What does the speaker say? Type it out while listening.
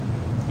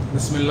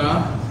بسم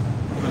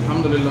اللہ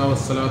الحمدللہ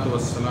والصلاة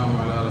والسلام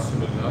علی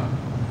رسول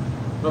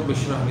اللہ رب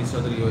اشرح لی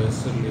صدری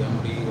ویسر لی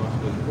امری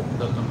واحلل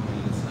عقدۃ من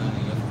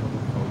لسانی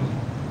یفقہوا قولی۔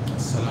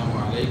 السلام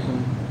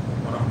علیکم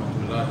ورحمۃ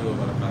اللہ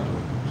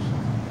وبرکاتہ۔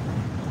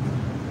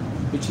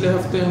 پچھلے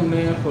ہفتے ہم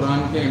نے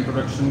قرآن کے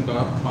انٹروڈکشن کا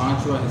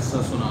 5واں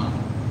حصہ سنا،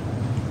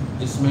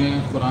 جس میں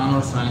قرآن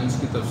اور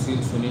سائنس کی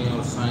تفصیل سنی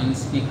اور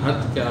سائنس کی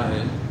حد کیا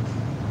ہے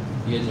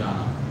یہ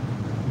جانا۔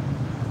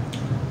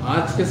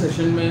 آج کے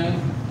سیشن میں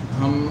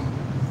ہم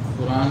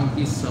قرآن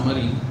کی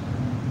سمری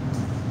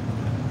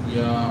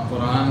یا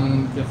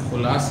قرآن کے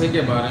خلاصے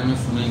کے بارے میں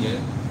سنیں گے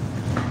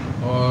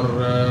اور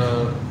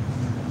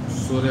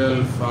سورہ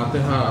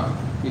الفاتحہ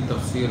کی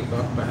تفسیر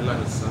کا پہلا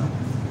حصہ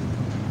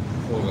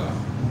ہوگا۔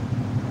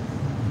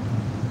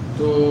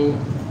 تو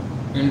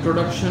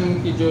انٹروڈکشن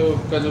کی جو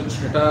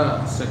چھٹا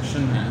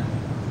سیکشن ہے،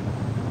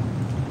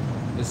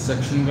 اس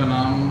سیکشن کا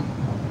نام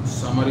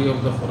سمری آف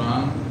دا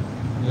قرآن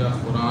یا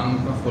قرآن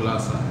کا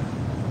خلاصہ ہے۔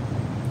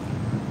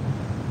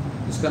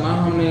 اس کا نام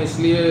ہم نے اس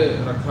لیے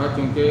رکھا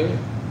کیونکہ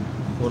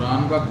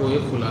قرآن کا کوئی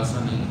خلاصہ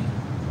نہیں ہے،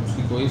 اس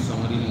کی کوئی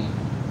سمری نہیں ہے۔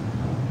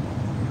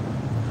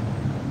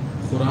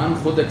 قرآن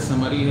خود ایک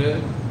سمری ہے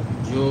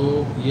جو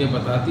یہ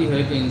بتاتی ہے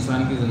کہ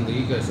انسان کی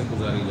زندگی کیسے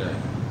گزاری جائے۔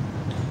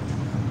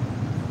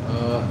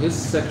 اس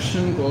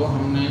سیکشن کو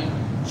ہم نے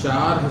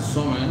 4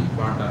 حصوں میں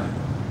بانٹا ہے۔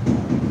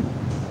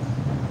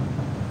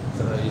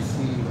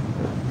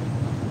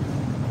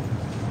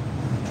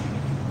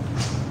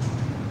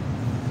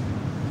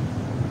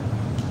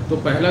 تو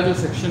پہلا جو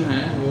سیکشن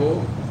ہے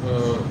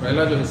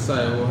پہلا جو حصہ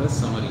ہے وہ ہے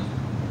سمری۔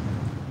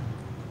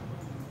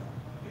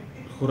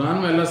 قرآن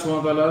میں اللہ سبحانہ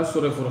وتعالیٰ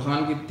سورہ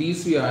فرقان کی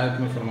 30ویں آیت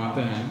میں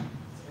فرماتے ہیں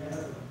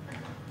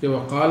کہ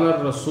وقال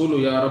الرسول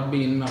یا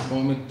ربی ان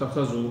قوم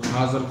اتخذوا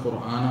ھذا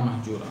القرآن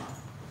مہجورا،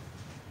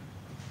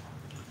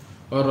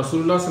 اور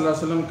رسول اللہ صلی اللہ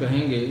علیہ وسلم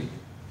کہیں گے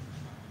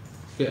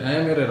کہ اے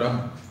میرے رب،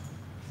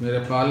 میرے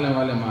پالنے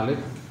والے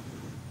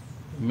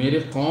مالک، میری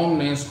قوم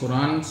نے اس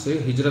قرآن سے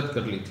ہجرت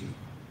کر لی تھی،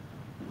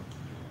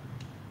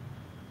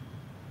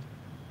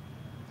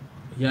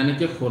 یعنی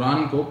کہ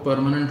قرآن کو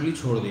پرماننٹلی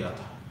چھوڑ دیا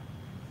تھا۔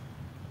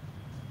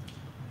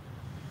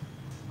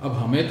 اب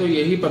ہمیں تو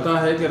یہی پتہ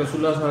ہے کہ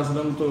رسول اللہ صلی اللہ علیہ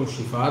وسلم تو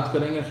شفاعت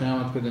کریں گے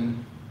قیامت کے دن،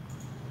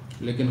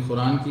 لیکن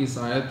قرآن کی اس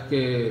آیت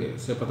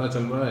سے پتہ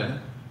چل رہا ہے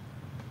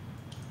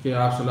کہ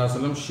آپ صلی اللہ علیہ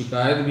وسلم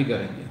شکایت بھی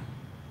کریں گے۔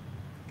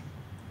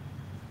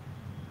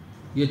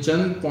 یہ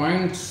چند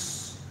پوائنٹس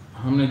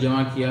ہم نے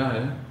جمع کیا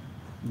ہے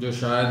جو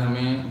شاید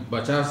ہمیں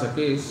بچا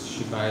سکے اس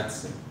شکایت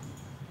سے۔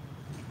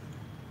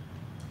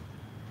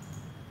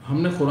 ہم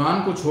نے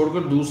قرآن کو چھوڑ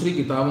کر دوسری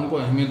کتابوں کو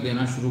اہمیت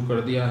دینا شروع کر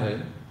دیا ہے۔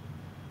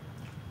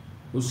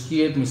 اس کی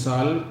ایک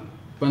مثال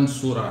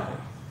پنسورہ ہے۔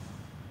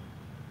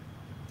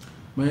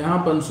 میں یہاں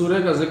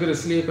پنسورے کا ذکر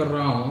اس لیے کر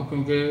رہا ہوں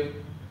کیونکہ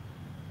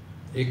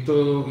ایک تو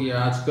یہ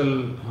آج کل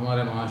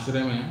ہمارے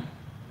معاشرے میں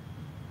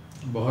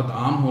بہت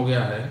عام ہو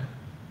گیا ہے،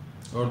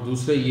 اور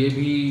دوسرے یہ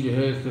بھی جو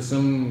ہے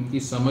قسم کی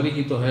سمری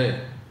ہی تو ہے،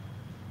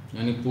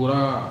 یعنی پورا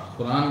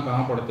قرآن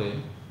کہاں پڑھتے،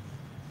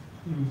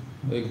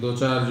 ایک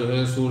 2-4 جو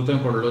ہے صورتیں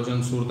پڑھ لو،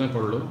 چند صورتیں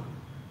پڑھ لو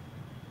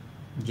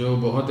جو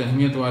بہت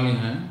اہمیت والی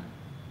ہیں۔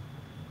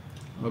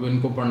 اب ان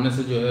کو پڑھنے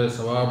سے جو ہے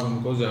ثواب ان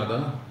کو زیادہ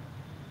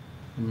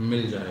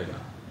مل جائے گا۔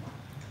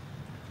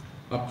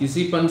 اب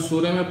کسی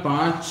پنسورے میں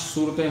 5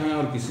 صورتیں ہیں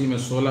اور کسی میں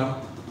 16،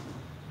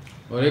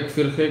 اور ایک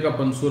فرقے کا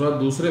پنسورہ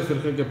دوسرے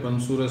فرقے کے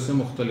پنسورے سے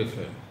مختلف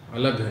ہے،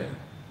 الگ ہے،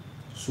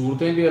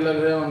 صورتیں بھی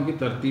الگ ہے، ان کی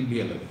ترتیب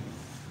بھی الگ ہے۔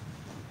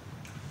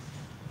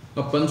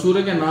 اب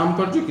پنسورے کے نام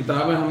پر جو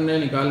کتابیں ہم نے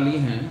نکال لی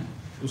ہیں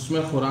اس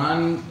میں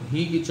قرآن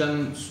ہی کی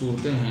چند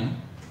صورتیں ہیں،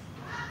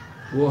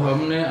 وہ ہم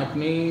نے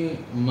اپنی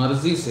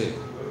مرضی سے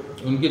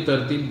ان کی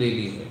ترتیب دے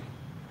لی ہے۔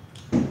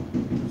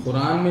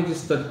 قرآن میں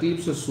جس ترتیب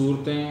سے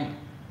صورتیں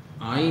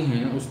آئی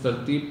ہیں اس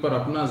ترتیب پر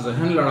اپنا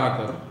ذہن لڑا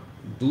کر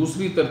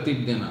دوسری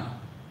ترتیب دینا،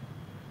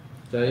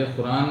 کیا یہ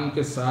قرآن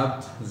کے ساتھ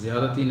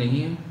زیادتی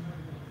نہیں ہے؟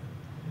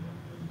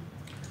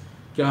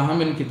 کیا ہم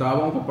ان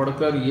کتابوں کو پڑھ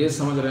کر یہ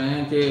سمجھ رہے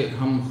ہیں کہ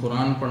ہم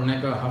قرآن پڑھنے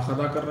کا حق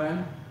ادا کر رہے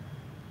ہیں؟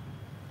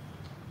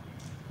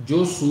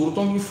 جو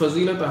صورتوں کی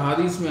فضیلت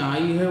احادیث میں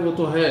آئی ہے وہ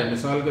تو ہے،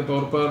 مثال کے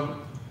طور پر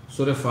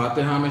سورہ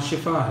فاتحہ میں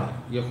شفا ہے،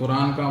 یہ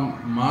قرآن کا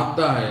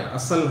مادہ ہے،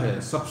 اصل ہے،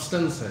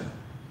 سبسٹنس ہے،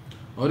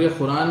 اور یہ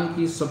قرآن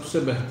کی سب سے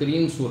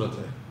بہترین صورت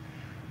ہے،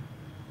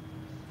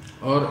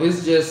 اور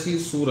اس جیسی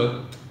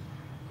صورت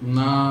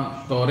نہ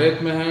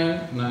توریت میں ہے،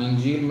 نہ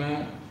انجیل میں،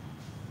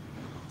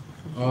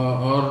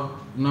 اور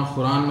نہ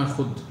قرآن میں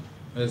خود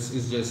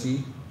اس جیسی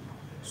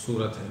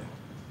صورت ہے۔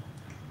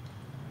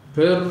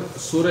 پھر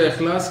سورہ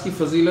اخلاص کی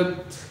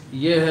فضیلت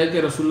یہ ہے کہ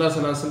رسول اللہ صلی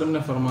اللہ علیہ وسلم نے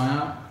فرمایا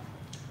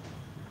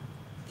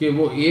کہ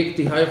وہ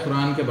 1/3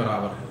 قرآن کے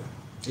برابر ہے۔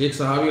 ایک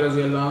صحابی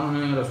رضی اللہ عنہ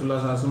نے رسول اللہ صلی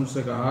اللہ علیہ وسلم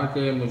سے کہا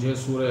کہ مجھے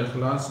سورہ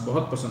اخلاص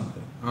بہت پسند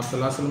ہے۔ آپ صلی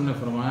اللہ علیہ وسلم نے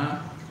فرمایا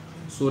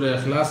سورہ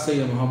اخلاص سے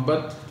یہ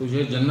محبت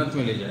تجھے جنت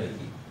میں لے جائے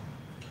گی۔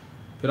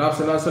 پھر آپ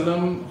صلی اللہ علیہ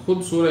وسلم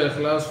خود سورہ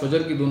اخلاص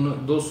فجر کی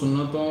 2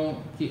 سنتوں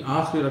کی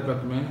آخری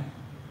رکعت میں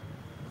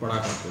پڑھا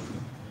کرتے تھے۔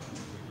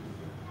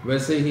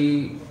 ویسے ہی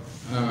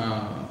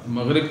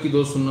مغرب کی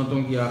 2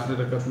 سنتوں کی آخری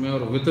رکعت میں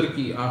اور وتر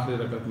کی آخری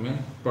رکعت میں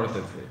پڑھتے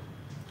تھے۔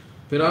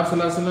 پھر آپ صلی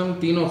اللہ علیہ وسلم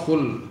تینوں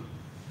قل،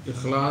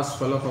 اخلاص،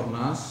 فلق اور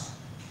ناس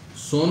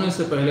سونے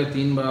سے پہلے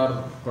 3 بار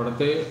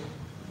پڑھتے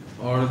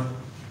اور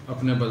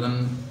اپنے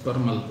بدن پر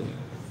ملتے،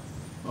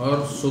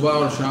 اور صبح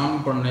اور شام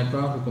پڑھنے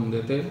کا حکم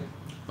دیتے،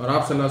 اور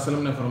آپ صلی اللہ علیہ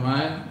وسلم نے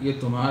فرمایا یہ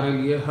تمہارے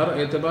لیے ہر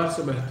اعتبار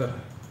سے بہتر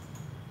ہے۔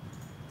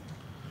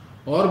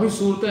 اور بھی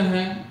صورتیں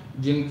ہیں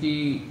جن کی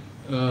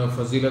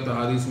فضیلت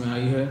احادیث میں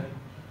آئی ہے،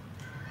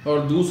 اور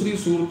دوسری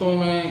صورتوں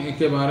میں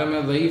کے بارے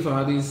میں ضعیف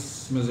احادیث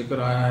میں ذکر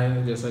آیا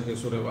ہے، جیسا کہ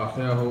سورہ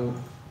واقعہ ہو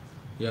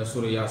یا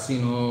سورہ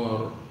یاسین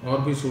ہو، اور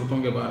بھی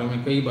صورتوں کے بارے میں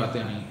کئی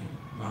باتیں آئی ہیں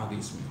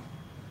احادیث میں۔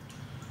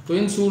 تو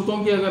ان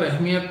صورتوں کی اگر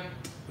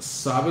اہمیت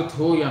ثابت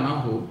ہو یا نہ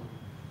ہو،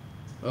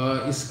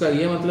 اس کا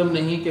یہ مطلب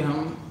نہیں کہ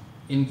ہم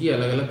ان کی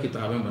الگ الگ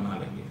کتابیں بنا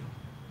لیں گے۔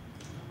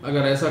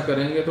 اگر ایسا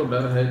کریں گے تو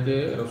ڈر ہے کہ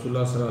رسول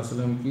اللہ صلی اللہ علیہ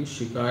وسلم کی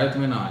شکایت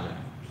میں نہ آ جائیں۔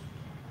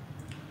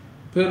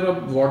 پھر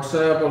اب واٹس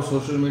ایپ اور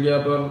سوشل میڈیا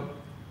پر،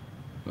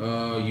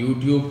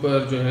 یوٹیوب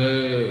پر جو ہے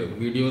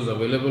ویڈیوز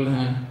اویلیبل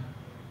ہیں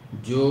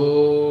جو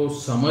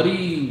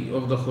سمری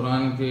آف دا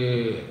قرآن کے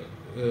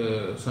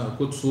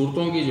کچھ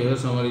صورتوں کی جو ہے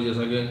سمری،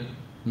 جیسا کہ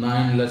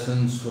 9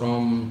 لیسنز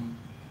فرام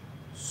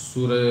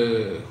سورہ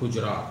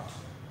حجرات،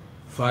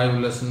 5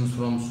 لیسنز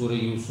فرام سورہ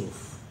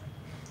Yusuf,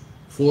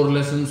 4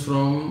 lessons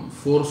from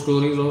 4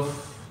 stories of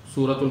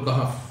سورۃ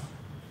الکہف۔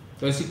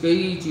 تو ایسی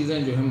کئی چیزیں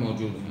جو ہیں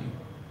موجود ہیں،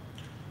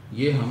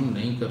 یہ ہم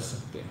نہیں کر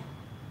سکتے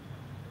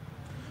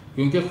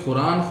کیونکہ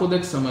قرآن خود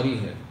ایک سمری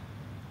ہے۔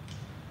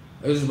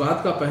 اس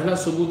بات کا پہلا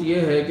ثبوت یہ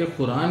ہے کہ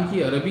قرآن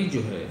کی عربی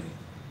جو ہے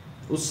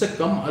اس سے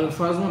کم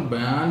الفاظ میں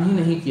بیان ہی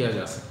نہیں کیا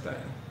جا سکتا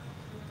ہے۔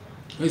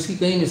 اس کی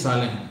کئی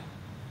مثالیں ہیں۔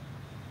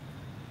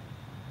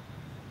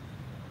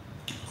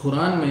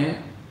 قرآن میں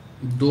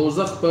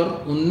دوزخ پر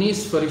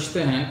 19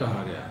 فرشتے ہیں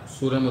کہا گیا،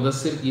 سورہ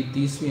مدثر کی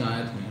 30ویں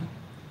آیت میں۔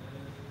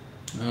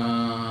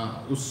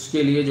 اس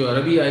کے لیے جو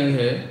عربی آئی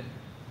ہے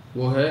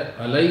وہ ہے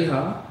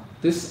علیہا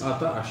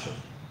 19،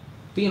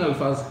 3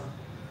 الفاظ،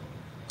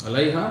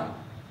 علیہا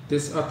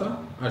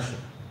 19۔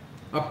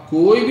 اب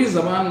کوئی بھی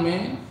زبان میں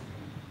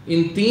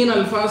ان 3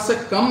 الفاظ سے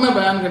کم میں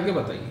بیان کر کے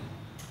بتائیے،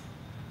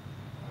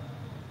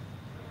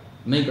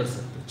 نہیں کر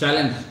سکتے،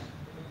 چیلنج۔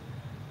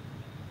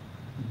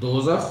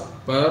 دوزخ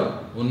پر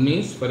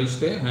 19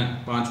 فرشتے ہیں،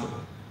 5 ہو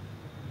گئے،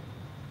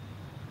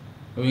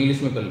 اب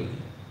انگلش میں کر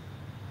لیجیے،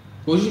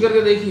 کوشش کر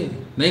کے دیکھیے،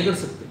 نہیں کر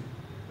سکتے۔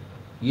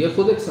 یہ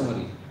خود ایک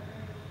سمری ہے،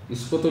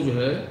 اس کو تو جو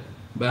ہے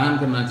بیان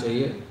کرنا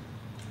چاہیے،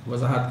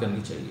 وضاحت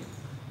کرنی چاہیے۔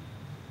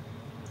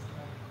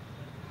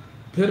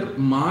 پھر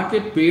ماں کے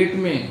پیٹ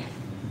میں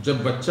جب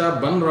بچہ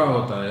بن رہا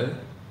ہوتا ہے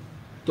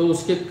تو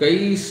اس کے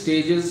کئی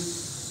سٹیجز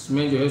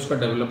میں جو ہے اس کا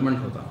ڈیولپمنٹ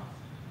ہوتا ہے۔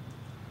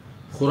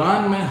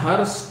 قرآن میں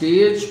ہر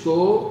سٹیج کو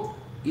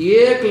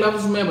ایک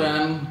لفظ میں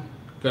بیان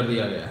کر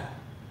دیا گیا ہے،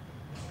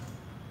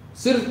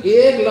 صرف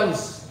ایک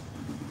لفظ،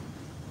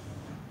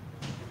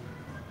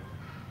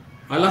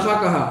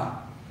 علقہ کہا،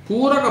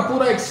 پورا کا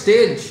پورا ایک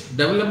سٹیج،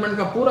 ڈیولپمنٹ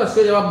کا پورا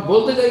سٹیج۔ اب آپ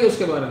بولتے جائیے اس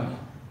کے بارے میں،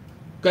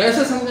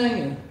 کیسے سمجھائیں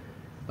گے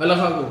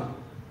علقہ کو؟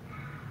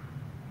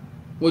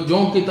 وہ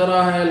جونک کی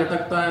طرح ہے،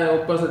 لٹکتا ہے،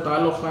 اوپر سے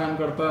تعلق قائم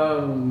کرتا،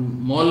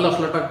 معلق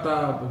لٹکتا۔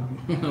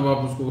 اب آپ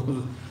اس کو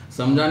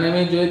سمجھانے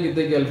میں جو ہے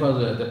کتنے کے الفاظ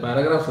ہو جاتے ہیں،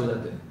 پیراگرافس ہو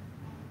جاتے ہیں،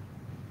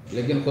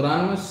 لیکن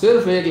قرآن میں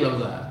صرف ایک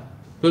لفظ آیا۔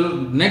 پھر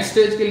نیکسٹ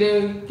سٹیج کے لیے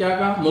کیا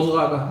کہا؟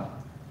 مضغہ کہا،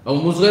 اور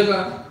مضغے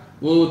کا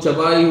وہ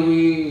چبائی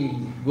ہوئی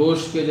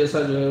گوشت کے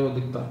جیسا جو ہے وہ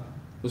دکھتا،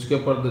 اس کے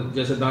اوپر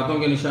جیسے دانتوں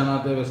کے نشان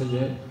آتے ہیں ویسے جو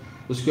ہے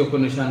اس کے اوپر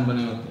نشان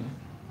بنے ہوتے ہیں۔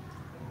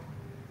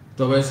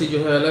 تو ویسی جو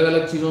ہے الگ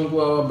الگ چیزوں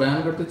کو آپ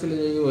بیان کرتے چلے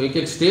جائیے، وہ ایک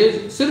ایک سٹیج،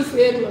 صرف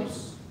ایک لفظ۔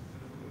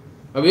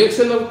 اب ایک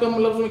سے کم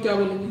لفظ میں کیا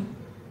بولیں گے؟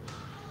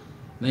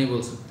 نہیں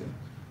بول سکتے۔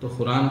 تو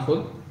قرآن خود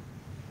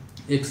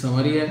ایک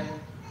سمری ہے،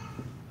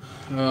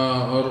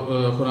 اور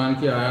قرآن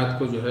کی آیات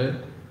کو جو ہے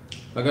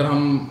اگر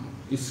ہم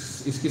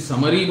اس کی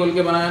سمری بول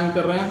کے بیان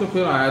کر رہے ہیں تو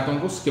پھر آیاتوں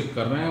کو سکپ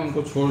کر رہے ہیں، ان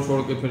کو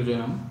چھوڑ کے پھر جو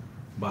ہے ہم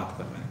بات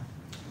کر رہے ہیں۔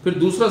 پھر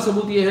دوسرا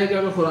ثبوت یہ ہے کہ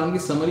اگر قرآن کی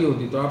سمری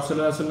ہوتی تو آپ صلی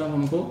اللہ علیہ وسلم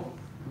ہم کو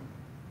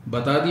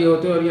بتا دیے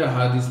ہوتے اور یہ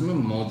احادیث میں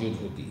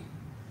موجود ہوتی۔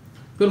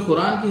 پھر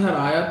قرآن کی ہر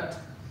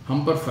آیت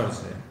ہم پر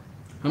فرض ہے،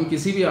 ہم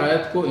کسی بھی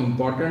آیت کو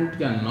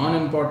امپورٹنٹ یا نان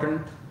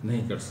امپورٹنٹ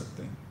نہیں کر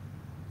سکتے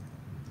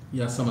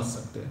یا سمجھ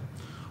سکتے،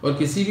 اور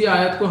کسی بھی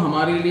آیت کو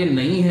ہمارے لیے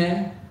نہیں ہے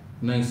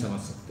نہیں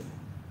سمجھ سکتے۔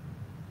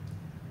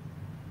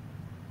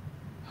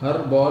 ہر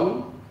بال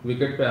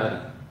وکٹ پہ آ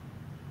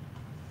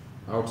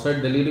رہی، آؤٹ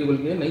سائڈ ڈیلیوری بول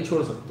کے نہیں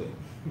چھوڑ سکتے،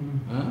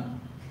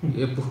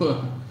 یہ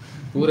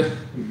پورے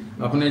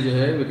اپنے جو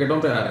ہے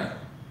وکٹوں پہ آ رہے ہیں۔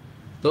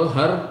 تو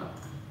ہر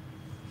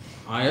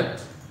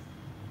آیت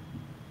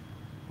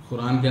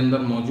قرآن کے اندر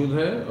موجود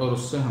ہے اور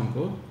اس سے ہم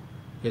کو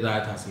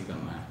ہدایت حاصل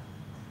کرنا ہے۔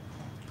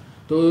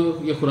 تو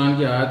یہ قرآن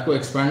کی آیت کو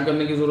ایکسپینڈ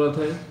کرنے کی ضرورت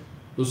ہے،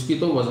 اس کی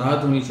تو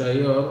وضاحت ہونی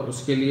چاہیے، اور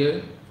اس کے لیے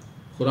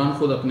قرآن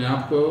خود اپنے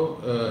آپ کو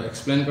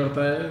ایکسپلین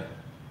کرتا ہے،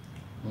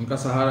 ان کا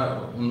سہارا،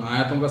 ان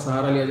آیتوں کا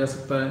سہارا لیا جا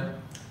سکتا ہے،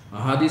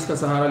 احادیث کا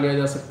سہارا لیا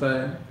جا سکتا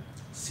ہے،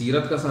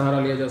 سیرت کا سہارا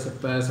لیا جا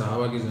سکتا ہے،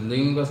 صحابہ کی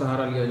زندگیوں کا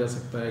سہارا لیا جا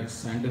سکتا ہے، ایک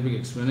سائنٹیفک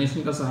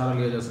ایکسپلینیشن کا سہارا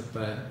لیا جا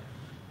سکتا ہے،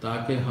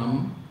 تاکہ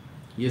ہم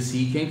یہ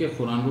سیکھیں کہ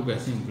قرآن کو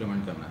کیسے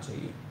امپلیمنٹ کرنا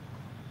چاہیے۔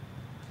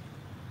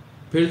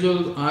 پھر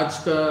جو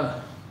آج کا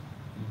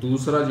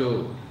دوسرا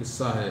جو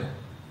حصہ ہے،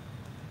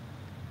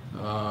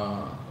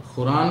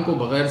 قرآن کو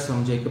بغیر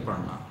سمجھے کے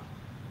پڑھنا۔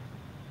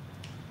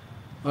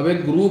 اب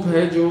ایک گروپ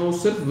ہے جو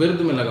صرف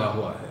ورد میں لگا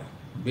ہوا ہے،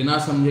 بنا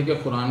سمجھے کہ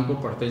قرآن کو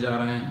پڑھتے جا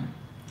رہے ہیں۔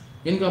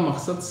 ان کا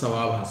مقصد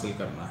ثواب حاصل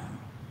کرنا ہے۔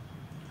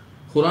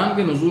 قرآن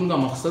کے نزول کا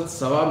مقصد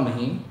ثواب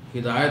نہیں،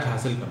 ہدایت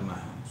حاصل کرنا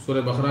ہے۔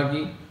 سورہ بقرہ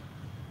کی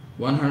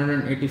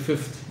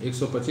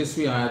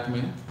 125ویں آیت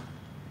میں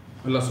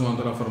اللہ سبحانہ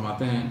وتعالیٰ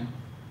فرماتے ہیں،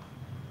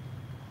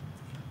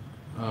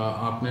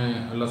 آپ نے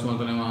اللہ سبحانہ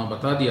وتعالیٰ نے وہاں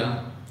بتا دیا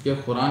کہ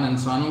قرآن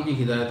انسانوں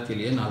کی ہدایت کے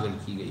لیے نازل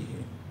کی گئی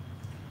ہے،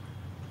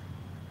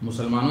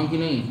 مسلمانوں کی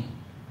نہیں،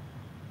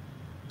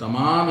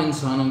 تمام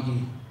انسانوں کی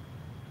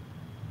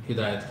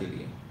ہدایت کے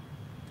لیے۔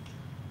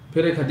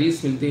 پھر ایک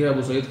حدیث ملتی ہے،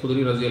 ابو سعید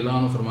خدری رضی اللہ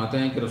عنہ فرماتے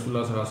ہیں کہ رسول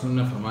اللہ صلی اللہ علیہ وسلم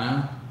نے فرمایا،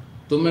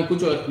 تم میں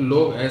کچھ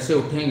لوگ ایسے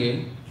اٹھیں گے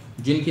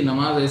جن کی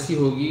نماز ایسی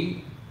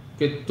ہوگی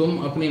کہ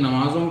تم اپنی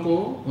نمازوں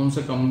کو ان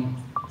سے کم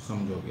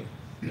سمجھو گے۔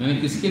 یعنی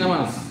کس کی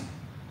نماز؟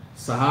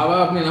 صحابہ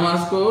اپنی نماز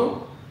کو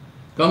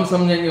کم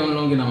سمجھیں گے ان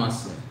لوگوں کی نماز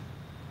سے۔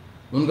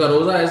 ان کا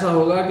روزہ ایسا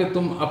ہوگا کہ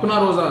تم اپنا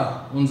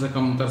روزہ ان سے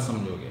کم تر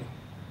سمجھو گے،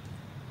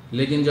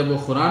 لیکن جب وہ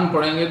قرآن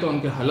پڑھیں گے تو ان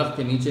کے حلق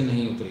کے نیچے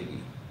نہیں اترے گی۔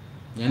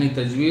 یعنی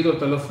تجوید اور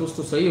تلفظ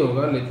تو صحیح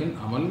ہوگا لیکن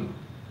عمل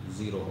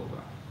زیرو ہوگا،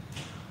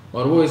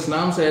 اور وہ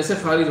اسلام سے ایسے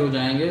خارج ہو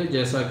جائیں گے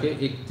جیسا کہ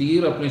ایک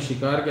تیر اپنے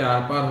شکار کے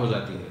آر پار ہو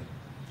جاتی ہے،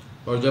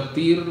 اور جب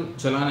تیر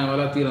چلانے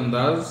والا تیر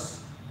انداز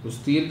اس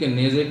تیر کے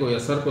نیزے کو یا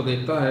سر کو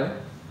دیکھتا ہے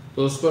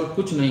تو اس پر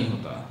کچھ نہیں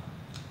ہوتا،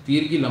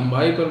 تیر کی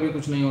لمبائی پر بھی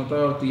کچھ نہیں ہوتا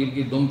اور تیر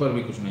کی دم پر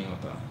بھی کچھ نہیں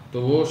ہوتا،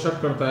 تو وہ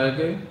شک کرتا ہے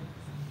کہ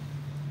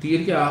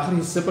تیر کے آخری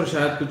حصے پر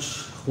شاید کچھ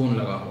خون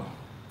لگا ہو۔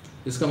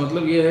 اس کا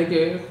مطلب یہ ہے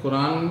کہ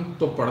قرآن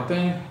تو پڑھتے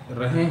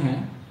رہے ہیں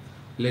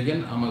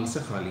لیکن عمل سے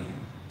خالی ہیں۔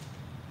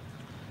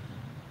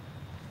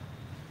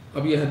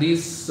 اب یہ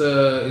حدیث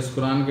اس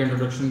قرآن کے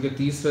انٹروڈکشن کے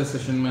تیسرے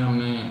سیشن میں ہم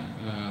نے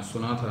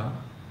سنا تھا۔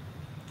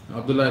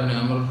 عبداللہ ابن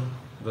عمر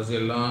رضی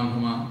اللہ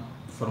عنہما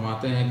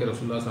فرماتے ہیں کہ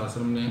رسول اللہ صلی اللہ علیہ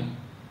وسلم نے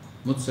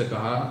مجھ سے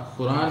کہا،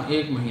 قرآن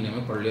 1 مہینے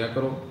میں پڑھ لیا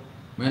کرو۔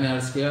 میں نے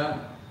عرض کیا،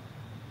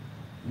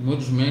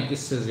 مجھ میں اس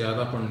سے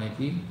زیادہ پڑھنے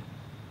کی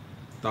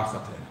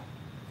طاقت ہے۔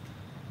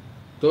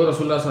 تو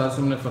رسول اللہ صلی اللہ علیہ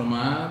وسلم نے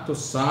فرمایا، تو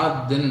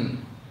 7 دن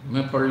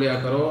میں پڑھ لیا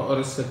کرو اور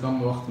اس سے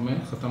کم وقت میں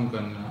ختم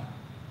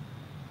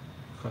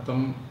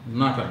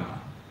نہ کرنا۔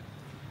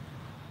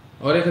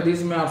 اور ایک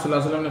حدیث میں آپ صلی اللہ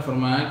علیہ وسلم نے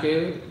فرمایا کہ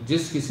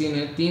جس کسی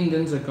نے 3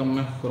 دن سے کم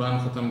میں قرآن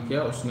ختم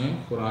کیا اس نے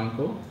قرآن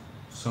کو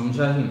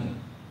سمجھا ہی نہیں۔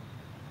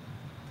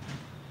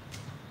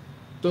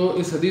 تو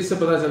اس حدیث سے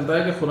پتہ چلتا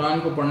ہے کہ قرآن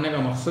کو پڑھنے کا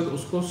مقصد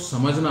اس کو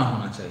سمجھنا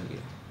ہونا چاہیے۔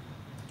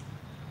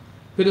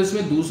 پھر اس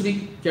میں دوسری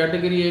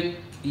کیٹیگری ایک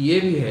یہ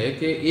بھی ہے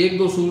کہ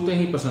 1-2 صورتیں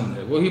ہی پسند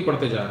ہے، وہی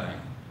پڑھتے جا رہے ہیں،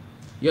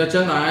 یا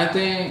چند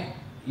آیتیں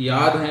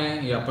یاد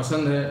ہیں یا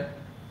پسند ہے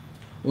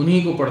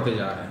انہی کو پڑھتے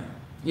جا رہے ہیں۔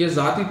 یہ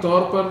ذاتی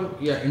طور پر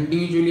یا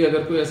انڈیویجولی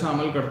اگر کوئی ایسا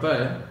عمل کرتا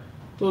ہے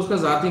تو اس کا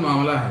ذاتی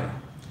معاملہ ہے،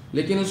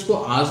 لیکن اس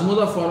کو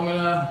آزمودہ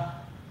فارمولا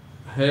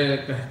ہے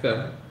کہہ کر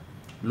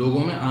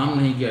لوگوں میں عام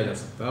نہیں کیا جا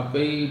سکتا۔ اب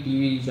کئی ٹی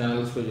وی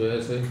چینلز پہ جو ہے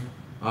ایسے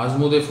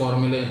آزمودے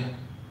فارمولے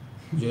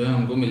جو ہے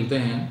ہم کو ملتے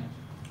ہیں،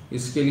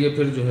 اس کے لیے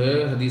پھر جو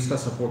ہے حدیث کا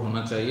سپورٹ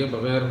ہونا چاہیے،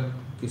 بغیر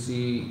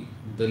کسی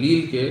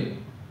دلیل کے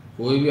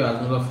کوئی بھی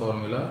آزمودہ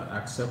فارمولا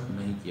ایکسیپٹ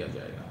نہیں کیا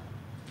جائے گا۔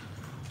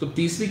 تو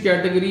تیسری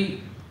کیٹیگری،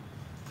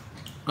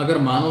 اگر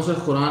معنوں سے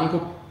قرآن کو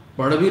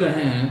پڑھ بھی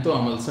رہے ہیں تو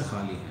عمل سے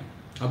خالی ہیں۔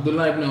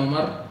 عبداللہ ابن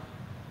عمر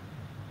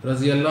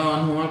رضی اللہ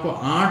عنہما کو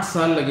 8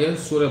 سال لگے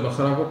سورہ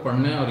بقرہ کو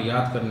پڑھنے اور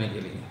یاد کرنے کے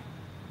لیے۔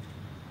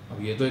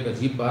 اب یہ تو ایک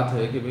عجیب بات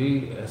ہے کہ بھئی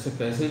ایسے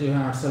کیسے جو ہے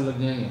 8 سال لگ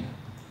جائیں گے؟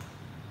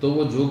 تو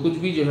وہ جو کچھ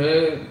بھی جو ہے،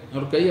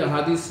 اور کئی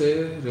احادیث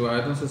سے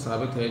روایتوں سے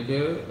ثابت ہے کہ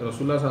رسول اللہ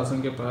صلی اللہ علیہ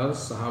وسلم کے پاس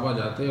صحابہ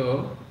جاتے اور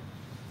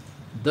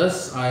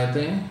 10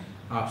 آیتیں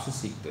آپ سے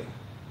سیکھتے،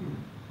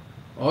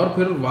 اور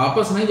پھر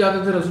واپس نہیں جاتے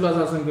تھے رسول اللہ صلی اللہ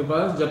علیہ وسلم کے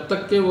پاس جب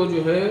تک کہ وہ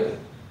جو ہے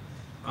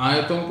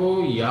آیتوں کو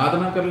یاد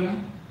نہ کر لیں،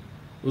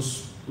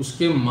 اس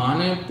کے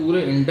معنی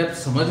پورے ان ڈیپتھ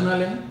سمجھ نہ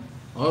لیں،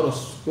 اور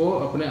اس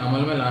کو اپنے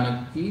عمل میں لانے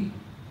کی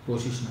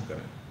کوشش نہ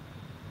کریں۔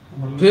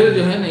 پھر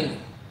جو ہے نہیں،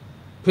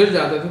 پھر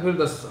جاتے تھے، پھر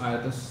 10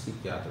 آیتیں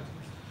سیکھ کے آتے تھے۔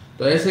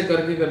 تو ایسے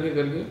کر کے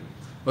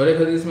اور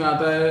ایک حدیث میں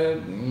آتا ہے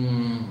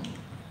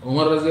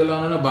عمر رضی اللہ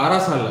عنہ نے 12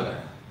 سال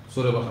لگائے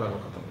سورہ بقرہ کو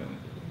ختم کرنے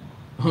کے لیے،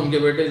 ان کے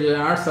بیٹے جو ہے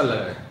 8 سال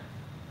لگائے۔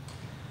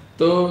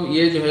 تو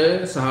یہ جو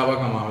ہے صحابہ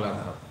کا معاملہ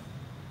تھا۔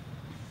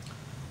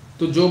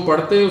 تو جو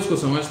پڑھتے اس کو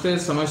سمجھتے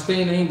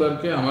ہی نہیں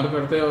بلکہ عمل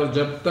کرتے، اور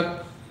جب تک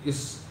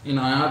ان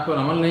آیات پر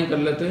عمل نہیں کر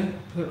لیتے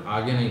پھر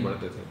آگے نہیں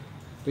بڑھتے تھے۔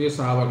 تو یہ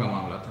صحابہ کا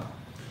معاملہ تھا۔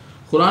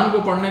 قرآن کو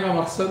پڑھنے کا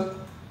مقصد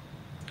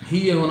ہی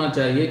یہ ہونا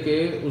چاہیے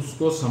کہ اس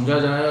کو سمجھا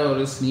جائے، اور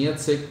اس نیت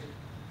سے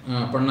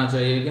پڑھنا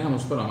چاہیے کہ ہم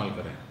اس پر عمل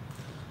کریں۔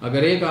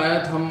 اگر ایک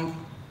آیت ہم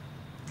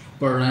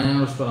پڑھ رہے ہیں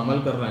اور اس پر عمل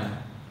کر رہے ہیں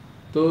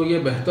تو یہ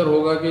بہتر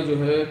ہوگا کہ جو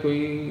ہے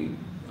کوئی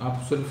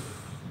آپ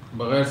صرف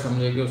بغیر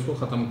سمجھے کہ اس کو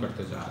ختم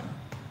کرتے جا رہے ہیں۔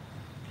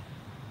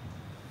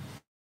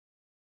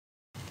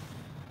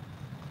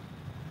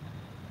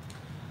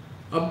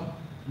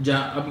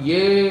 اب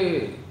یہ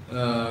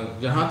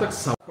جہاں تک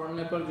ثواب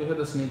پڑھنے پر جو ہے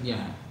 10 نیکیاں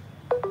ہیں،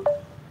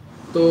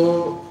 تو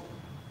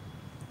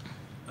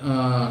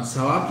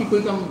ثواب کی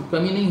کوئی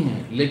کمی نہیں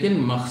ہے، لیکن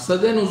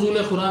مقصد نزول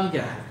قرآن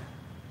کیا ہے؟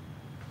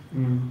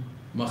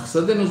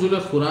 مقصد نزول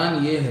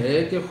قرآن یہ ہے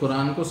کہ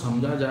قرآن کو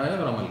سمجھا جائے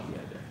اور عمل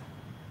کیا جائے،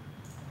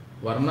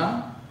 ورنہ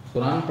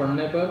قرآن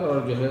پڑھنے پر اور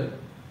جو ہے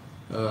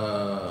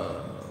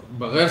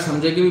بغیر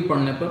سمجھے کے بھی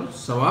پڑھنے پر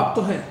ثواب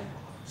تو ہے،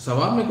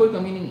 ثواب میں کوئی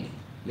کمی نہیں ہے،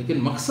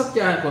 لیکن مقصد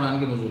کیا ہے قرآن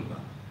کے نزول کا؟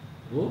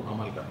 وہ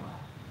عمل کرنا ہے،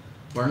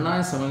 پڑھنا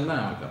ہے، سمجھنا ہے،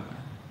 عمل کرنا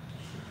ہے۔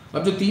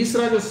 اب جو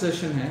تیسرا جو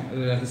سیشن ہے،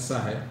 حصہ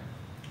ہے،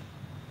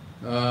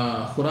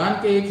 قرآن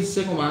کے ایک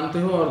حصے کو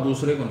مانتے ہو اور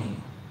دوسرے کو نہیں۔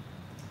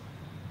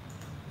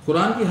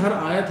 قرآن کی ہر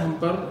آیت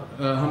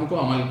ہم کو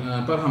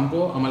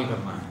عمل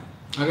کرنا ہے،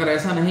 اگر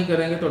ایسا نہیں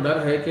کریں گے تو ڈر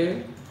ہے کہ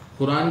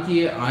قرآن کی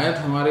یہ آیت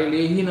ہمارے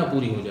لیے ہی نہ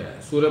پوری ہو جائے۔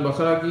 سورہ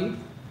بقرہ کی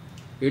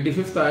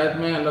 85 آیت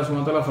میں اللہ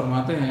سبحانہ وتعالیٰ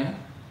فرماتے ہیں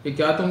کہ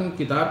کیا تم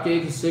کتاب کے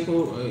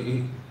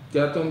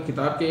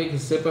ایک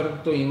حصے پر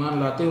تو ایمان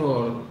لاتے ہو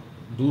اور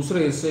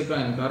دوسرے حصے کا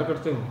انکار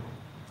کرتے ہو؟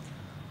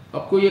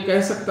 اب کوئی یہ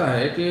کہہ سکتا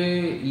ہے کہ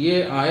یہ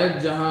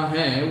آیت جہاں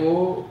ہے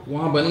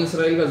وہاں بنی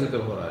اسرائیل کا ذکر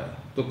ہو رہا ہے،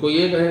 تو کوئی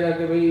یہ کہے گا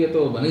کہ بھئی یہ تو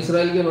بنی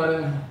اسرائیل کے بارے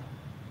میں ہے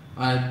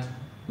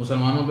آیت،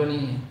 مسلمانوں پہ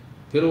نہیں ہے،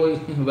 پھر وہی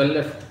ویل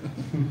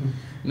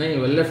لیفٹ نہیں،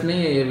 ویل لیفٹ نہیں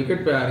ہے، یہ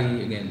وکٹ پہ آ رہی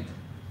ہے گیند۔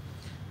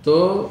 تو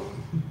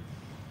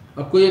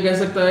اب کوئی یہ کہہ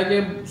سکتا ہے کہ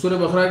سورہ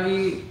بقرہ کی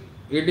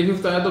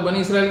 85 آیت تو بنی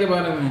اسرائیل کے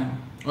بارے میں ہے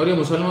اور یہ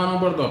مسلمانوں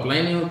پر تو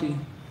اپلائی نہیں ہوتی۔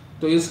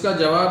 تو اس کا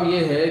جواب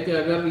یہ ہے کہ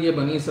اگر یہ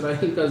بنی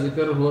اسرائیل کا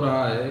ذکر ہو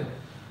رہا ہے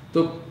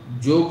تو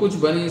جو کچھ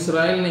بنی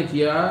اسرائیل نے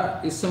کیا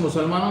اس سے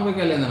مسلمانوں کا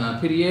کیا لینا دینا؟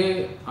 پھر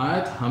یہ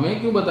آیت ہمیں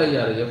کیوں بتائی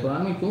جا رہی ہے؟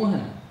 قرآن میں کیوں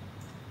ہے؟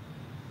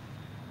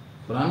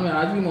 قرآن میں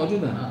آج بھی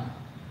موجود ہے نا،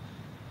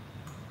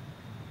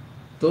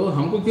 تو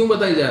ہم کو کیوں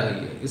بتائی جا رہی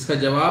ہے؟ اس کا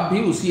جواب بھی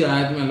اسی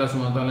آیت میں اللہ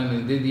سبحانہ وتعالیٰ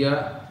نے دے دیا۔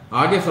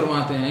 آگے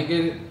فرماتے ہیں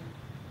کہ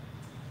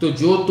تو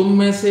جو تم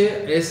میں سے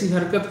ایسی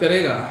حرکت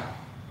کرے گا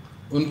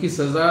ان کی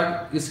سزا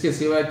اس کے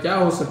سوا کیا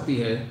ہو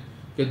سکتی ہے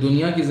کہ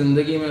دنیا کی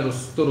زندگی میں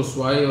رسط و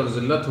رسوائی اور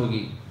ذلت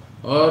ہوگی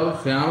اور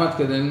قیامت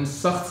کے دن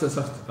سخت سے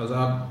سخت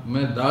عذاب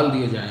میں ڈال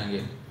دیے جائیں گے،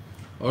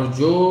 اور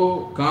جو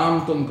کام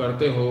تم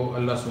کرتے ہو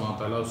اللہ سبحانہ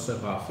وتعالیٰ اس سے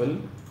غافل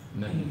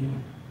نہیں ہے۔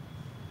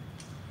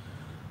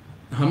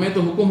 ہمیں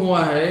تو حکم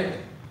ہوا ہے،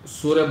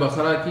 سورہ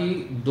بقرہ کی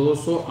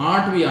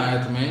 208ویں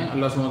آیت میں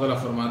اللہ سبحانہ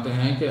وتعالیٰ فرماتے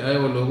ہیں کہ اے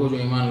وہ لوگوں جو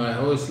ایمان لائے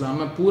ہو، اسلام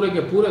میں پورے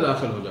کے پورے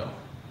داخل ہو جاؤ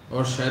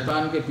اور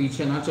شیطان کے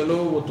پیچھے نہ چلو،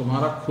 وہ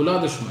تمہارا کھلا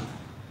دشمن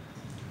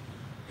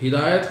ہے۔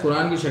 ہدایت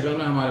قرآن کی شکل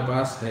میں ہمارے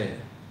پاس ہے،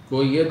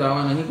 کوئی یہ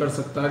دعویٰ نہیں کر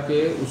سکتا کہ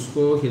اس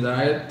کو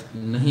ہدایت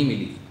نہیں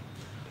ملی۔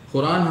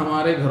 قرآن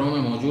ہمارے گھروں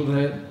میں موجود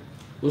ہے،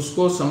 اس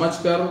کو سمجھ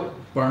کر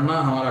پڑھنا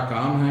ہمارا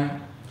کام ہے،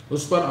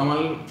 اس پر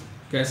عمل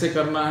کیسے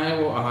کرنا ہے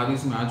وہ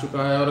احادیث میں آ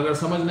چکا ہے، اور اگر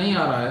سمجھ نہیں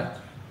آ رہا ہے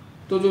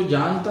تو جو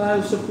جانتا ہے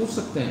اس سے پوچھ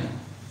سکتے ہیں،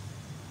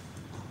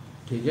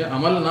 ٹھیک ہے؟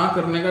 عمل نہ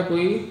کرنے کا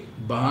کوئی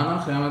بہانہ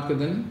قیامت کے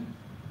دن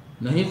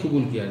نہیں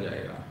قبول کیا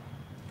جائے گا۔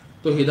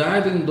 تو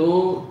ہدایت ان دو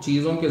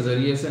چیزوں کے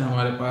ذریعے سے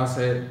ہمارے پاس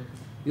ہے،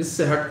 اس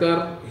سے ہٹ کر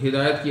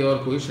ہدایت کی اور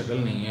کوئی شکل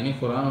نہیں ہے، یعنی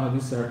قرآن اور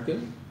حدیث سے ہٹ کے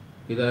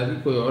ہدایت کی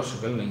کوئی اور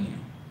شکل نہیں ہے۔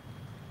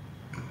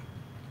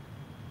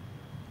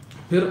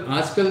 پھر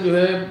آج کل جو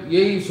ہے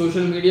یہی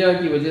سوشل میڈیا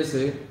کی وجہ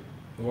سے،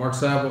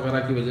 واٹس ایپ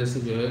وغیرہ کی وجہ سے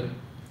جو ہے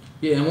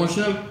یہ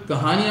ایموشنل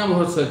کہانیاں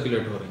بہت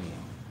سرکولیٹ ہو رہی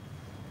ہیں،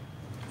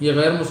 یہ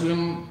غیر مسلم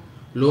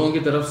لوگوں کی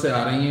طرف سے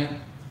آ رہی ہیں،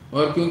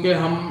 اور کیونکہ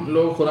ہم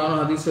لوگ قرآن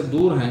و حدیث سے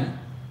دور ہیں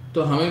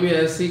تو ہمیں بھی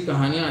ایسی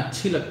کہانیاں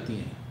اچھی لگتی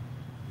ہیں۔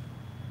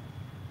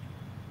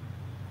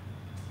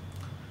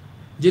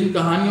 جن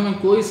کہانیوں میں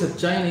کوئی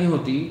سچائی نہیں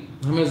ہوتی،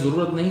 ہمیں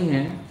ضرورت نہیں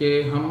ہے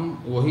کہ ہم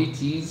وہی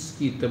چیز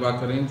کی اتباع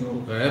کریں جو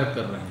غیر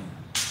کر رہے ہیں۔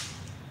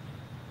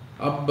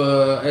 اب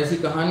ایسی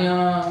کہانیاں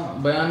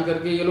بیان کر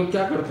کے یہ لوگ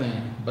کیا کرتے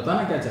ہیں،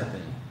 بتانا کیا چاہتے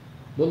ہیں؟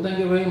 بولتے ہیں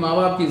کہ بھائی ماں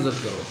باپ کی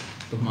عزت کرو،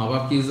 تو ماں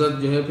باپ کی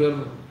عزت جو ہے پھر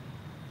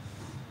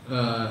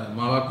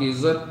ماں باپ کی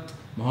عزت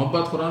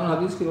محبت قرآن و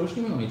حدیث کی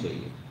روشنی میں ہونی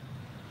چاہیے۔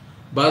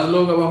 بعض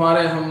لوگ اب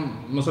ہم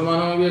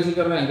مسلمانوں میں بھی ایسی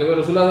کر رہے ہیں کہ وہ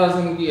رسول اللہ صلی اللہ علیہ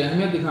وسلم کی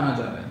اہمیت دکھانا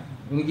چاہ رہے ہیں،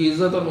 ان کی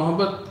عزت اور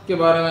محبت کے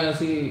بارے میں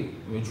ایسی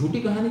جھوٹی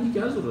کہانی کی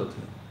کیا ضرورت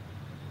ہے؟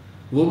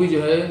 وہ بھی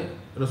جو ہے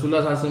رسول اللہ صلی اللہ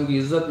علیہ وسلم کی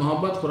عزت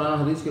محبت قرآن اور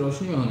حدیث کی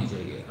روشنی میں ہونی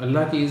چاہیے،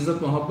 اللہ کی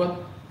عزت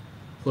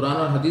محبت قرآن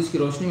اور حدیث کی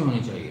روشنی میں ہونی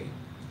چاہیے۔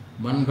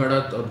 من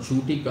گھڑت اور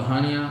جھوٹی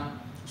کہانیاں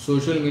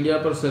سوشل میڈیا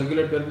پر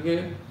سرکولیٹ کر کے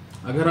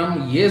اگر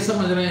ہم یہ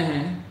سمجھ رہے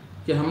ہیں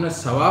کہ ہم نے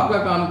ثواب کا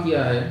کام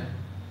کیا ہے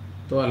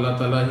تو اللہ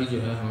تعالیٰ ہی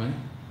جو ہے ہمیں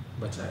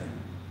بچائے۔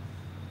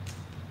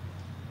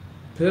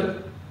 پھر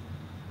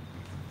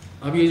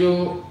اب یہ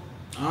جو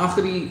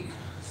آخری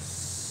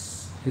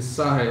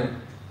حصہ ہے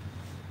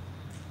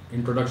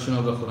انٹروڈکشن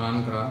آف دا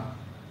قرآن کا،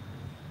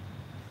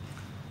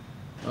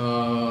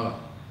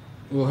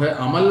 وہ ہے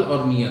عمل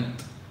اور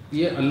نیت۔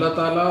 یہ اللہ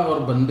تعالیٰ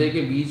اور بندے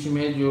کے بیچ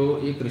میں جو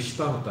ایک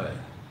رشتہ ہوتا ہے،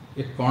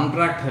 ایک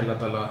کانٹریکٹ ہے اللہ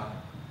تعالیٰ،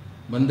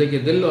 بندے کے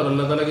دل اور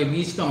اللہ تعالیٰ کے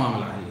بیچ کا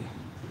معاملہ ہے۔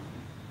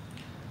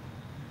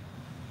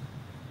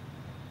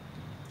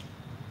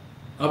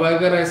 اب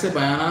اگر ایسے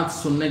بیانات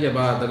سننے کے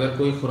بعد اگر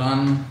کوئی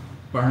قرآن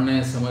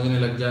پڑھنے سمجھنے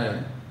لگ جائے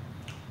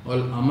اور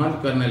عمل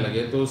کرنے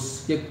لگے تو اس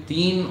کے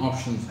 3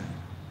 آپشنز ہیں.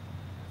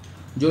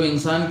 جو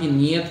انسان کی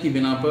نیت کی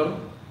بنا پر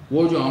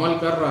وہ جو عمل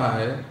کر رہا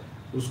ہے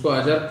اس کو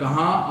اجر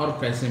کہاں اور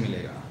کیسے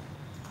ملے گا.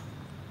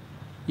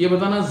 یہ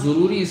بتانا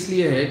ضروری اس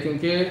لیے ہے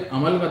کیونکہ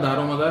عمل کا دار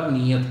و مدار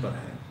نیت پر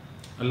ہے.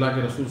 اللہ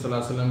کے رسول صلی اللہ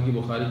علیہ وسلم کی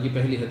بخاری کی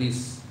پہلی حدیث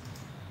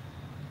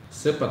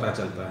سے پتہ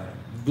چلتا ہے.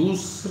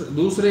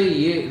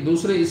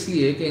 دوسرے اس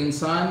لیے کہ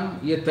انسان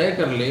یہ طے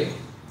کر لے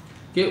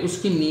کہ اس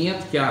کی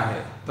نیت کیا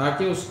ہے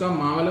تاکہ اس کا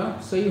معاملہ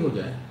صحیح ہو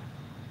جائے.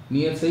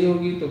 نیت صحیح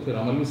ہوگی تو پھر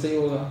عمل بھی صحیح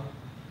ہوگا.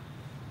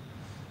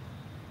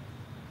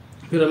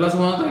 پھر اللہ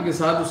سبحانہ تعالیٰ کے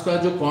ساتھ اس کا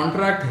جو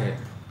کانٹریکٹ ہے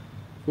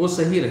وہ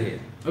صحیح رہے.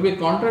 اب یہ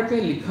کانٹریکٹ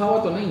لکھا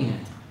ہوا تو نہیں ہے,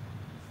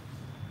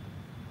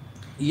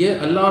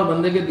 یہ اللہ اور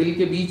بندے کے دل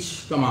کے بیچ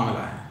کا معاملہ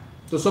ہے.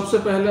 تو سب سے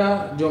پہلا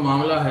جو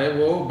معاملہ ہے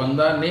وہ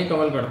بندہ نیک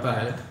عمل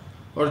کرتا ہے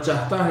اور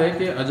چاہتا ہے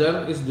کہ اجر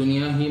اس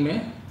دنیا ہی میں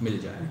مل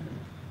جائے.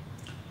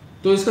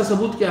 تو اس کا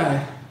ثبوت کیا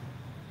ہے؟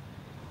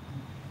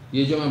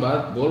 یہ جو میں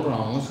بات بول رہا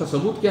ہوں اس کا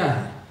ثبوت کیا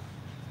ہے؟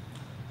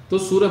 تو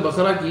سورہ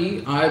بقرہ کی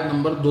آیت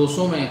نمبر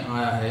 200 میں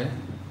آیا ہے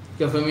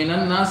کہ فَمِنَ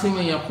النَّاسِ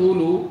مَن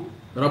يَقُولُ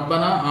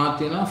رَبَّنَا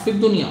آتِنَا فِي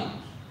الدُّنْيَا.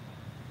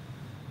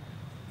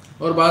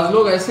 اور بعض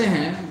لوگ ایسے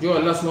ہیں جو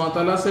اللہ سبحانہ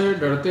تعالیٰ سے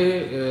ڈرتے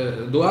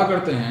دعا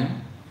کرتے ہیں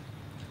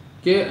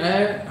کہ اے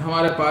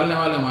ہمارے پالنے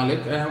والے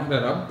مالک، اے ہمارے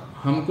رب،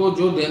 ہم کو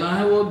جو دینا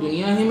ہے وہ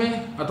دنیا ہی میں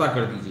عطا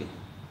کر دیجیے.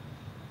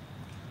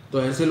 تو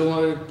ایسے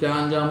لوگوں کا کیا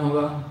انجام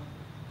ہوگا؟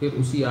 پھر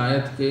اسی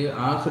آیت کے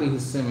آخری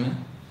حصے میں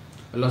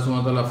اللہ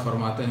سبحانہ تعالیٰ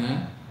فرماتے ہیں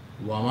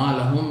وَمَا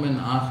لَهُم مِّنْ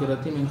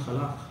آخِرَةٍ مِّنْ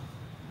خَلَاقٍ.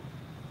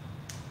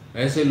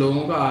 ایسے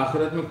لوگوں کا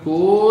آخرت میں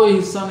کوئی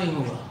حصہ نہیں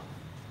ہوگا.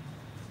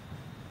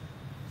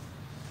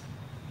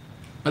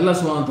 اللہ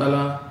سبحانہ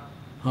تعالیٰ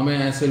ہمیں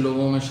ایسے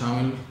لوگوں میں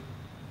شامل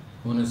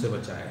ہونے سے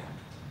بچائے.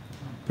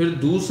 پھر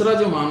دوسرا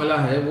جو معاملہ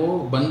ہے وہ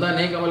بندہ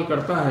نیک عمل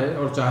کرتا ہے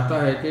اور چاہتا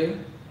ہے کہ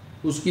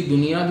اس کی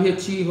دنیا بھی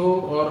اچھی ہو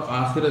اور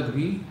آخرت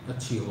بھی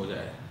اچھی ہو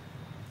جائے.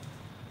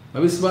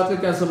 اب اس بات کا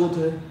کیا ثبوت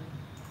ہے؟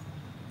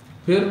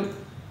 پھر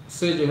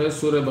سے جو ہے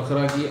سورہ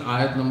بقرہ کی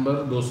آیت نمبر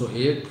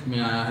 201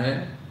 میں آیا ہے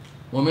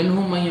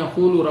وَمِنْهُم مَّن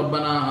يَقُولُ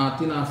رَبَّنَا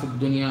آتِنَا فِي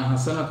الدُّنْيَا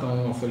حَسَنَةً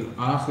وَفِي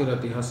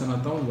الْآخِرَةِ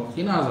حَسَنَةً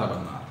وَقِنَا عَذَابَ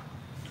النَّارِ.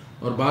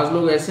 اور بعض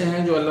لوگ ایسے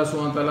ہیں جو اللہ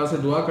سبحانہ تعالیٰ سے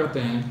دعا کرتے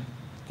ہیں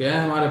کہ اے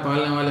ہمارے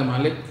پالنے والے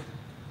مالک،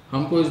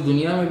 ہم کو اس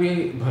دنیا میں بھی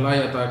بھلائی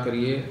عطا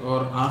کریے اور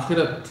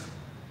آخرت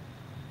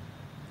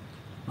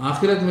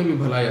میں بھی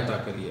بھلائی عطا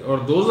کریے اور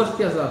دوزخ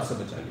کے عذاب سے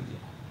بچا لیجیے.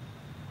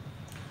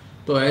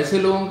 تو ایسے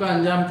لوگوں کا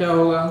انجام کیا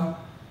ہوگا؟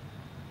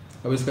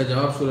 اب اس کا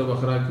جواب سورہ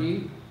بقرہ کی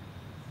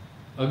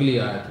اگلی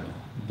آیت میں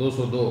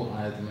 202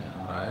 آیت میں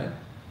آ رہا ہے.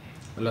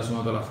 اللہ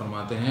سبحانہ تعالیٰ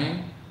فرماتے ہیں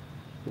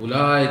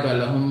اولئک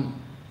لہم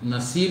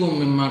نصیب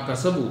مما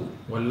کسبوا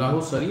واللہ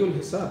سریع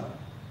الحساب.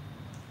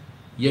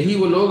 یہی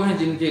وہ لوگ ہیں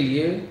جن کے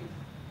لیے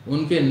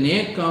ان کے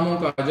نیک کاموں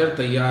کا اجر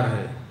تیار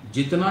ہے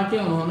جتنا کہ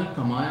انہوں نے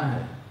کمایا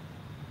ہے.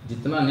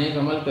 جتنا نیک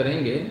عمل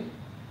کریں گے،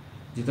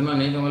 جتنا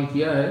نیک عمل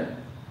کیا ہے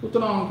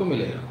اتنا ان کو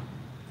ملے گا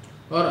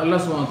اور اللہ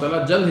سبحانہ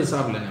تعالیٰ جلد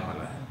حساب لینے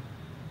والا ہے.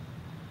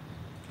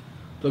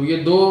 تو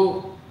یہ 2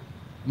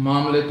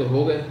 معاملے تو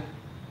ہو گئے.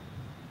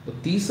 تو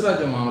تیسرا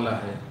جو معاملہ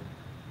ہے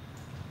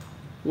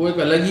وہ ایک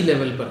الگ ہی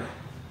لیول پر ہے.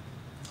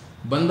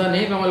 بندہ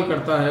نیک عمل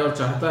کرتا ہے اور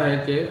چاہتا ہے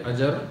کہ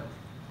اجر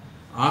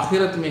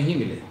آخرت میں ہی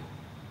ملے.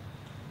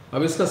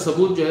 اب اس کا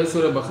ثبوت جو ہے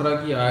سورہ بقرہ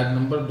کی آیت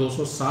نمبر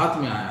 207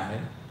 میں آیا ہے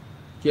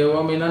کہ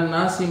وَمِنَ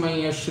النَّاسِ مَن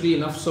يَشْرِي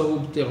نَفْسَهُ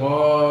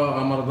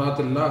ابْتِغَاءَ مَرْضَاتِ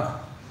اللَّهِ.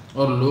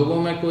 اور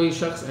لوگوں میں کوئی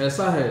شخص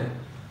ایسا ہے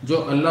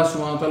جو اللہ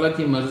سبحانہ تعالیٰ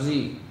کی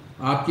مرضی،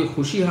 آپ کی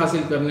خوشی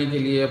حاصل کرنے کے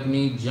لیے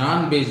اپنی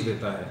جان بیچ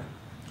دیتا ہے.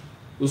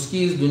 اس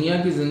کی اس دنیا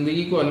کی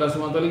زندگی کو اللہ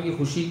سبحانہ تعالیٰ کی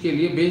خوشی کے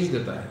لیے بیچ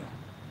دیتا ہے.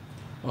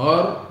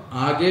 اور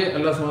آگے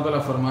اللہ سبحانہ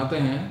تعالیٰ فرماتے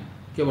ہیں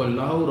کہ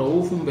وَاللَّهُ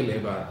رَؤُوفٌ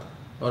بِالْعِبَادِ.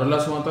 اور اللہ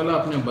سبحانہ تعالیٰ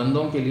اپنے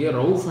بندوں کے لیے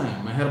رؤوف ہیں،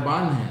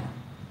 مہربان ہیں.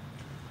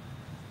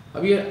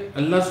 اب یہ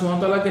اللہ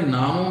سبحانہ تعالیٰ کے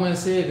ناموں میں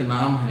سے ایک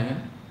نام ہے،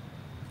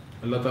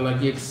 اللہ تعالیٰ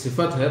کی ایک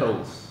صفت ہے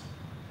رؤوف.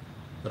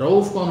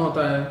 رؤوف کون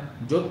ہوتا ہے؟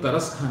 جو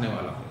ترس کھانے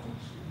والا ہو،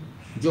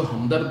 جو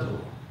ہمدرد ہو،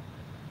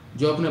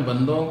 جو اپنے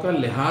بندوں کا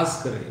لحاظ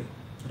کرے،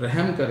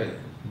 رحم کرے،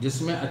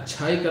 جس میں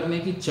اچھائی کرنے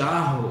کی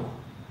چاہ ہو،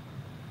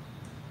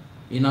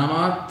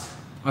 انعامات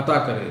عطا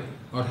کرے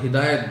اور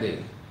ہدایت دے،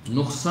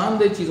 نقصان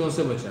دہ چیزوں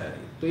سے بچائے.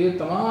 تو یہ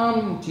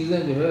تمام چیزیں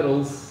جو ہے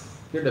رؤوف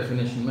کے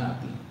ڈیفینیشن میں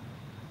آتی ہیں.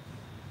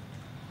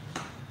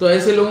 تو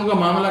ایسے لوگوں کا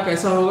معاملہ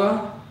کیسا ہوگا؟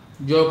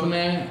 جو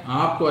اپنے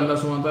آپ کو اللہ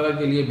سبحانہ تعالیٰ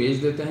کے لیے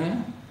بیچ دیتے ہیں،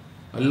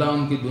 اللہ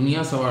ان کی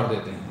دنیا سنوار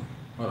دیتے ہیں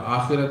اور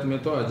آخرت میں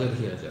تو اجر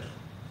ہی اجر.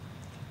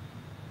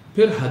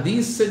 پھر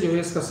حدیث سے جو ہے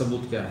اس کا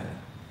ثبوت کیا ہے؟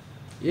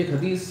 ایک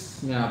حدیث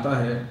میں آتا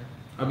ہے،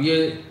 اب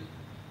یہ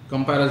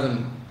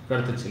کمپیریزن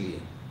کرتے چلیے.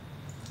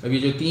 اب یہ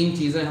جو 3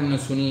 چیزیں ہم نے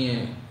سنی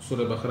ہیں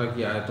سورہ بقرہ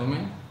کی آیتوں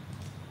میں،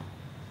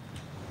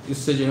 اس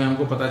سے جو ہے ہم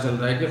کو پتہ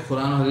چلتا ہے کہ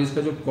قرآن و حدیث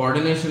کا جو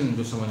کوارڈینیشن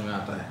جو سمجھ میں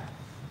آتا ہے.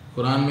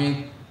 قرآن میں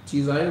ایک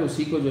چیز آئے،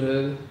 اسی کو جو ہے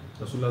رسول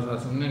اللہ صلی اللہ علیہ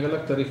وسلم نے ایک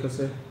الگ طریقے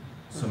سے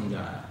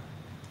سمجھایا.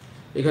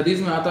 ایک حدیث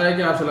میں آتا ہے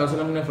کہ آپ صلی اللہ علیہ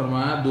وسلم نے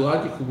فرمایا دعا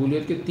کی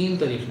قبولیت کے 3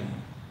 طریقے ہیں۔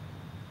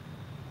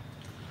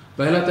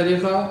 پہلا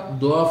طریقہ،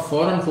 دعا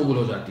فوراً قبول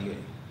ہو جاتی ہے۔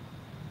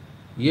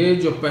 یہ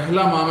جو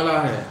پہلا معاملہ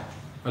ہے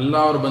اللہ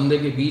اور بندے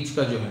کے بیچ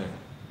کا جو ہے،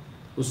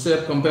 اس سے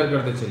اب کمپیئر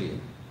کرتے چلیے۔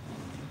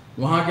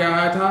 وہاں کیا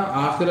آیا تھا؟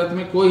 آخرت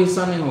میں کوئی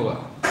حصہ نہیں ہوگا،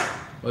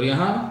 اور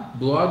یہاں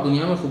دعا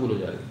دنیا میں قبول ہو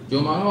جا رہی ہے، جو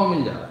مانگا وہ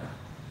مل جا رہا ہے،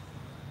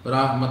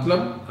 اور مطلب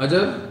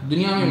اجر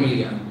دنیا میں مل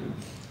گیا،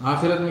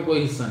 آخرت میں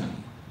کوئی حصہ نہیں،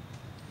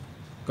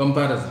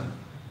 کمپیرزن۔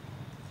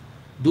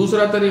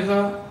 دوسرا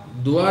طریقہ،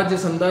 دعا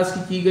جس انداز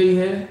کی گئی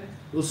ہے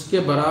اس کے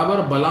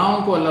برابر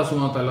بلاؤں کو اللہ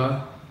سبحانہ وتعالیٰ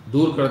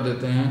دور کر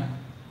دیتے ہیں۔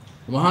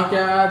 وہاں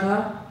کیا آیا تھا؟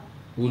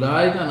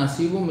 اولئک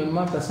نصیب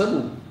مما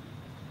کسبوا،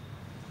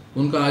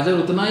 ان کا اجر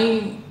اتنا ہی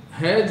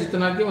ہے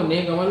جتنا کہ وہ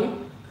نیک عمل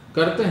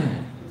کرتے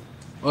ہیں،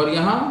 اور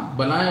یہاں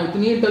بلائیں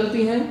اتنی ہی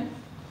ٹلتی ہیں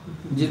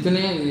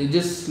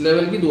جس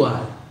لیول کی دعا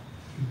ہے۔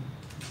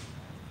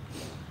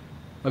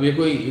 اب یہ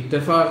کوئی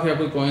اتفاق یا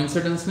کوئی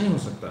کوئنسیڈنس نہیں ہو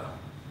سکتا۔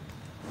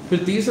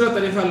 پھر تیسرا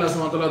طریقہ، اللہ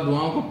سبحانہ وتعالیٰ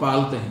دعاؤں کو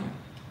پالتے ہیں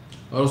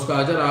اور اس کا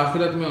اجر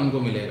آخرت میں ان کو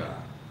ملے گا۔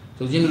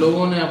 تو جن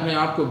لوگوں نے اپنے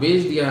آپ کو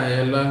بیچ دیا ہے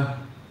اللہ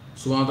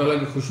سبحانہ وتعالیٰ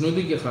کی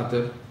خوشنودی کی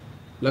خاطر،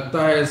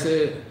 لگتا ہے ایسے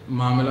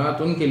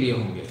معاملات ان کے لیے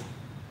ہوں گے۔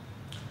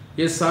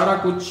 یہ سارا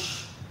کچھ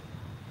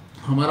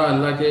ہمارا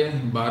اللہ کے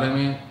بارے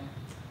میں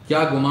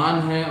کیا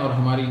گمان ہے اور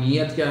ہماری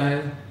نیت کیا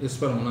ہے اس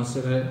پر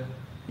منحصر ہے،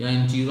 یا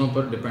ان چیزوں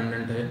پر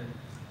ڈپینڈنٹ ہے۔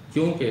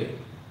 کیونکہ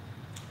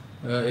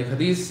ایک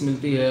حدیث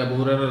ملتی ہے،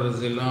 ابو ہریرہ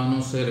رضی اللہ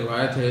عنہ سے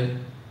روایت ہے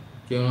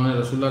کہ انہوں نے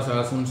رسول اللہ صلی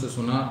اللہ علیہ وسلم سے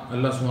سنا،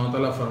 اللہ سبحانہ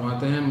وتعالیٰ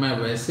فرماتے ہیں میں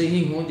ویسے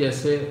ہی ہوں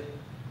جیسے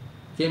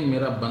کہ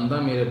میرا بندہ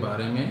میرے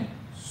بارے میں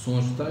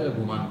سوچتا یا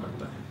گمان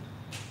کرتا ہے۔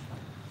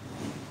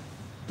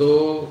 تو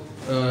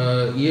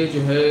یہ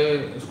جو ہے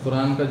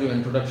قرآن کا جو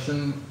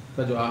انٹروڈکشن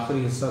کا جو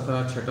آخری حصہ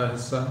تھا، چھٹا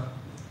حصہ،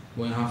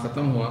 وہ یہاں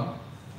ختم ہوا۔